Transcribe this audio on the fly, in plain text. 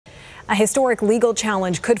A historic legal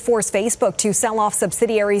challenge could force Facebook to sell off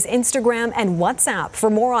subsidiaries Instagram and WhatsApp. For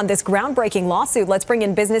more on this groundbreaking lawsuit, let's bring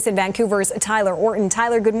in Business in Vancouver's Tyler Orton.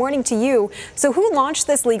 Tyler, good morning to you. So who launched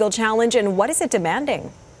this legal challenge and what is it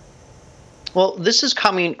demanding? Well, this is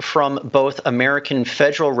coming from both American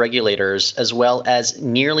federal regulators as well as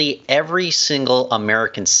nearly every single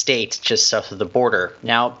American state just south of the border.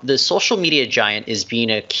 Now, the social media giant is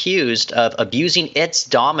being accused of abusing its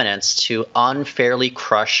dominance to unfairly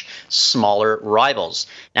crush smaller rivals.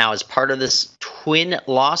 Now, as part of this twin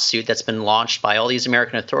lawsuit that's been launched by all these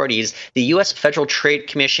American authorities, the U.S. Federal Trade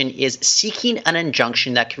Commission is seeking an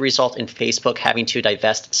injunction that could result in Facebook having to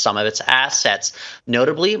divest some of its assets.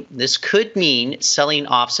 Notably, this could mean selling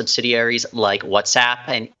off subsidiaries like WhatsApp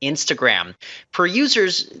and Instagram. For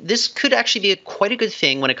users, this could actually be quite a good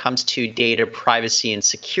thing when it comes to data privacy and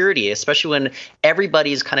security, especially when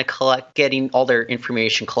everybody's kind of getting all their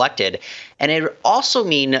information collected. And it would also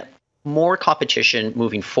mean more competition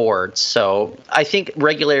moving forward. So I think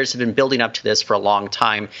regulators have been building up to this for a long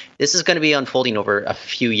time. This is going to be unfolding over a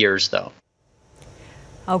few years, though.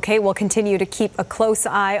 Okay, we'll continue to keep a close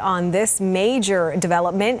eye on this major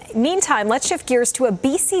development. Meantime, let's shift gears to a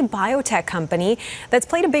BC biotech company that's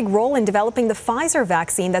played a big role in developing the Pfizer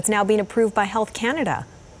vaccine that's now being approved by Health Canada.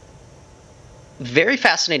 Very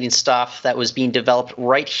fascinating stuff that was being developed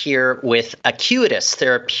right here with Acuitas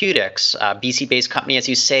Therapeutics, a BC-based company, as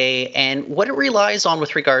you say. And what it relies on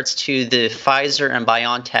with regards to the Pfizer and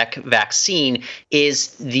BioNTech vaccine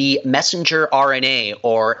is the messenger RNA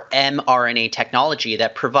or mRNA technology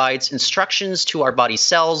that provides instructions to our body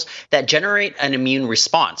cells that generate an immune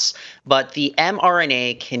response. But the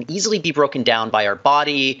mRNA can easily be broken down by our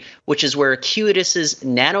body, which is where Acuitas'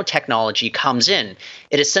 nanotechnology comes in.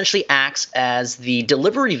 It essentially acts as the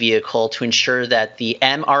delivery vehicle to ensure that the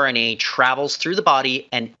mRNA travels through the body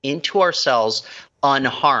and into our cells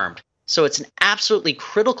unharmed. So it's an absolutely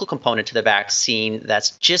critical component to the vaccine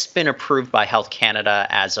that's just been approved by Health Canada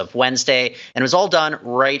as of Wednesday, and it was all done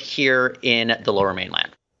right here in the Lower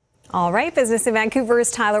Mainland. All right, Business in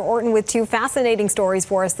Vancouver's Tyler Orton with two fascinating stories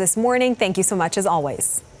for us this morning. Thank you so much, as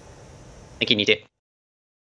always. Thank you, Nita.